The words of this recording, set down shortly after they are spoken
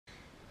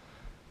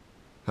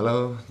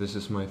Hello, this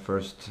is my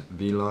first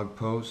vlog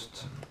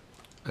post.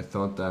 I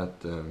thought that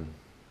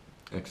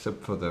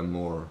except for the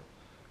more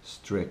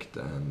strict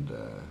and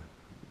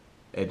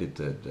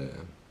edited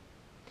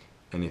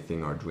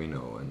anything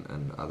Arduino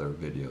and other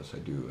videos I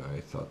do,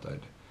 I thought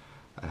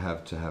I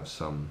have to have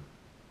some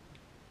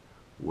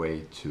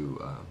way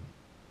to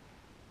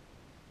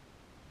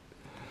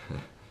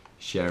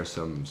share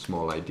some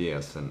small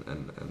ideas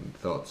and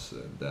thoughts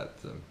that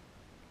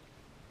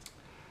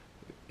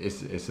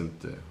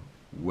isn't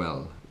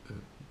well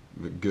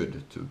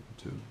good to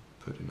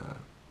put in a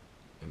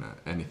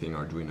anything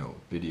Arduino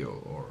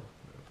video or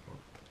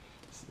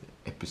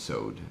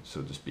episode,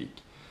 so to speak.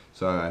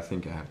 So I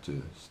think I have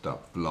to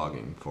stop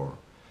vlogging for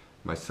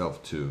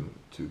myself to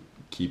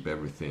keep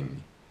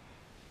everything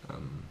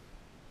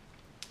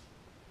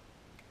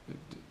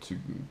to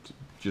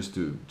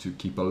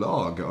keep a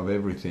log of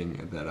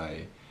everything that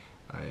I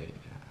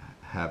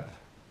have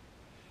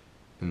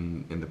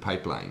in the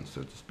pipeline,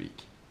 so to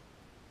speak.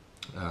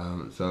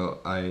 So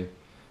I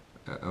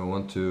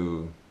want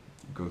to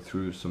go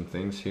through some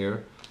things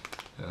here.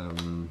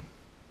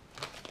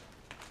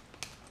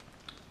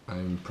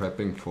 I'm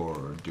prepping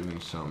for doing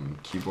some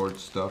keyboard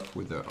stuff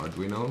with the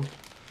Arduino,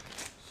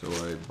 so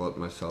I bought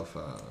myself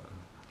a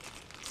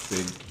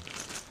big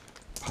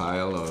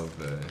pile of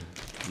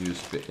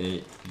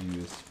USB-A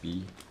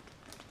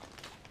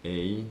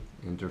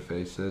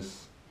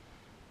interfaces.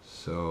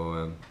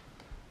 So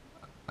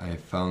I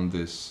found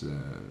this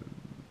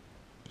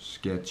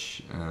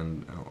sketch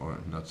or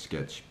not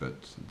sketch, but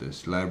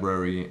this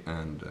library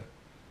and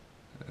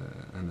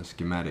the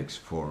schematics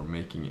for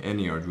making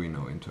any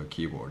Arduino into a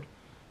keyboard.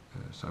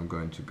 So I'm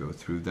going to go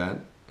through that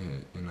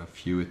in a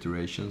few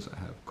iterations. I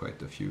have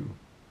quite a few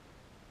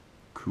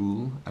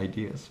cool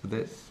ideas for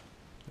this.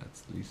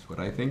 That's at least what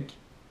I think.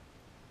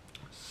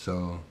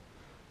 So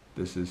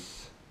this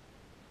is,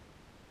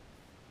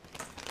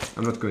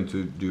 I'm not going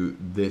to do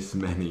this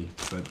many,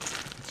 but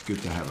it's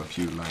good to have a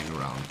few lying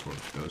around for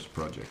those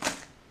projects.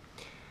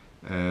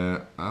 I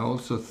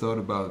also thought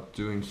about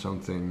doing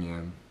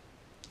something,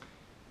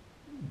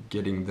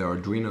 getting the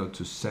Arduino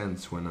to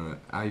sense when an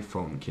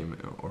iPhone came,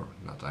 or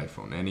not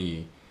iPhone,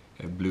 any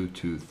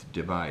Bluetooth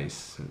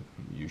device,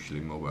 usually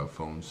mobile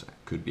phones,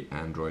 could be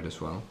Android as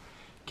well,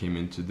 came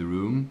into the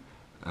room.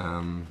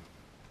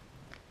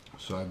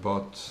 So I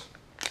bought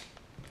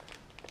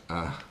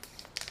a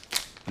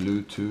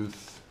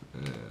Bluetooth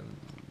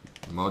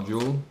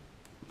module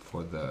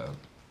for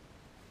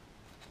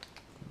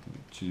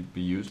to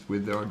be used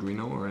with the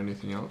Arduino or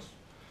anything else.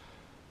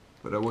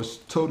 But I was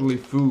totally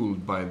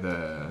fooled by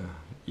the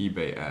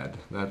eBay ad.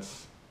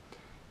 That's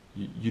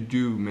you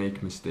do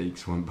make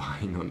mistakes when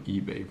buying on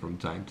eBay from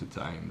time to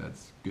time.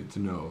 That's good to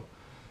know.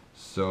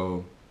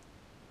 So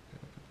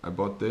I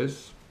bought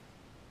this.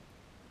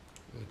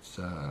 It's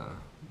a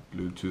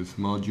Bluetooth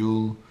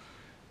module,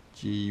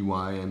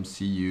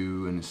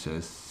 GYMCU, and it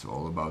says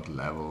all about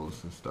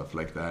levels and stuff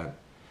like that.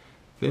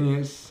 Thing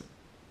is,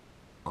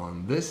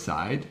 on this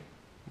side,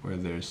 where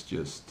there's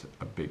just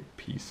a big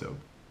piece of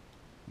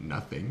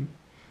nothing,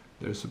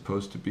 there's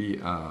supposed to be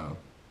a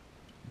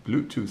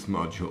Bluetooth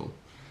module,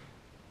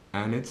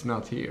 and it's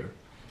not here.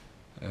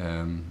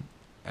 And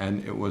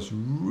it was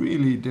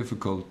really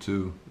difficult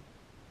to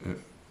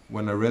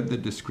when I read the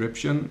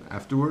description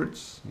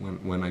afterwards,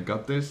 when I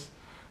got this,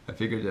 I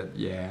figured that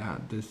yeah,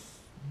 this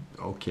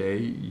okay,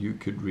 you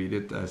could read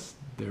it as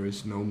there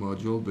is no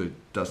module, but it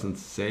doesn't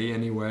say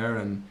anywhere,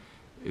 and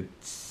it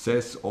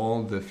says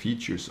all the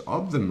features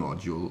of the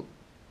module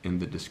in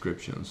the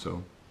description.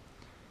 So,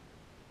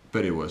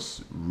 but it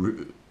was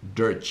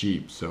dirt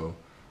cheap, so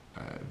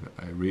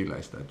I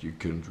realized that you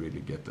couldn't really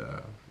get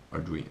a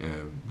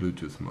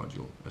Bluetooth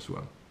module as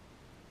well.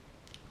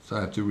 So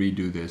I have to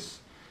redo this.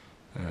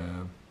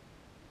 I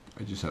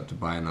just have to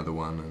buy another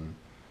one,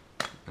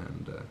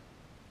 and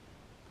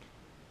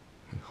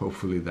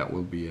hopefully that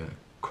will be a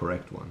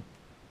correct one.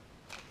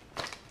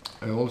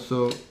 I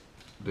also,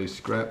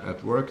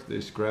 at work they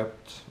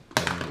scrapped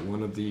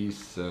one of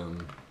these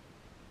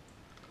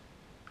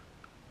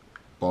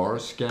bar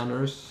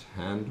scanners,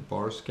 hand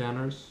bar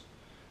scanners,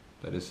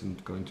 that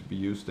isn't going to be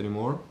used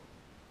anymore.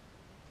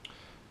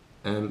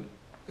 And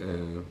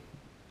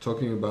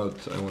talking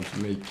about, I want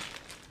to make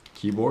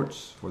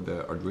keyboards for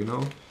the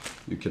Arduino.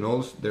 You can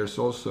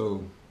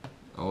also,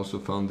 I also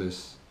found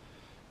this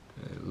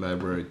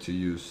library to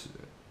use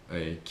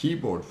a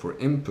keyboard for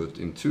input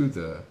into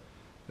the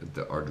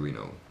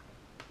Arduino.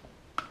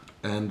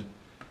 And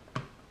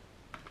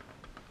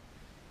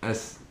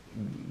as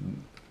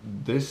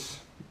this,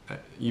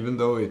 even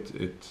though it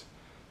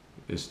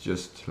is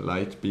just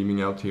light beaming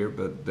out here,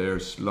 but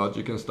there's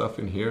logic and stuff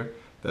in here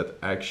that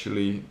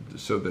actually,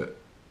 so the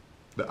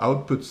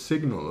output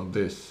signal of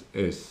this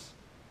is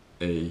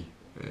a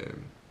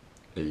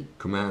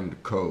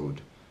command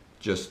code,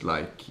 just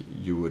like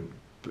you would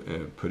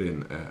put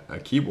in a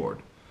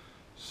keyboard.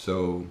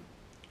 So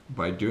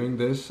by doing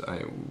this,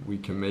 we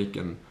can make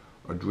an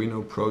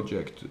Arduino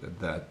project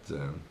that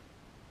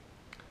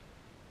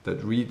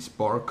reads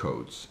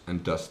barcodes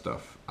and does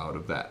stuff out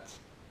of that.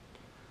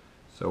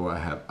 So I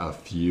have a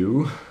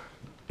few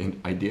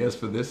ideas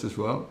for this as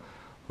well.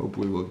 Hope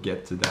we will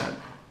get to that.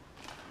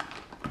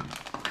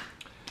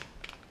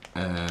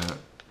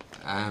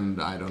 And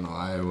I don't know,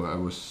 I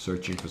was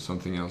searching for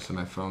something else and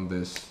I found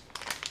this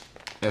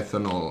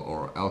ethanol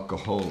or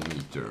alcohol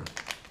meter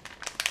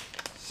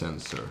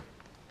sensor.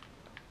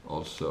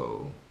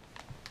 Also,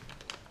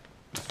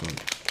 this one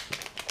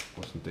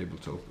wasn't able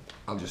to open.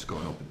 I'll just go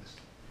and open this.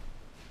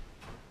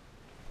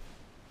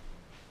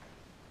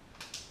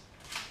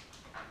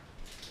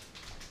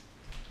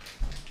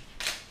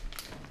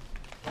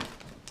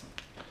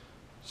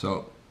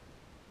 So,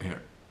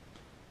 here.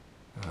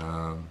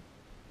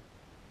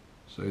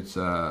 So it's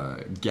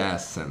a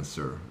gas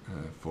sensor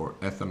for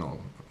ethanol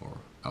or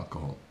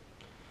alcohol.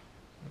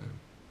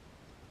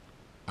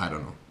 I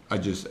don't know. I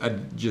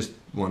just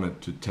wanted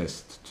to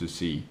test to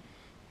see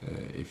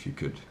if you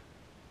could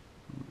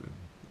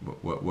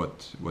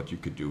what you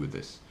could do with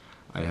this.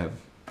 I have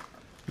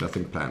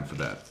nothing planned for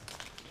that.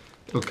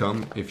 It'll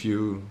come. If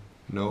you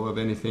know of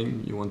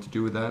anything you want to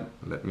do with that,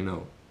 let me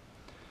know.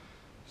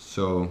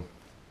 So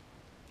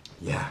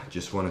yeah,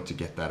 just wanted to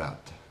get that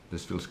out.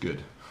 This feels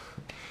good.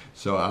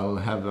 So I'll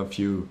have a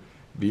few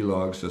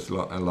vlogs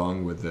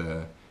along with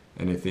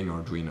anything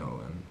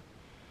Arduino and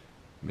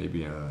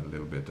maybe a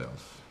little bit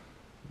else.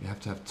 You have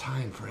to have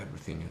time for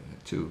everything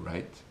too,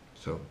 right?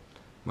 So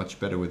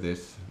much better with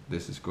this.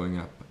 This is going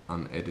up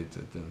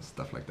unedited and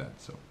stuff like that.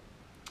 So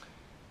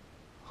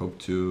hope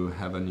to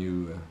have a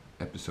new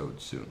episode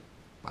soon.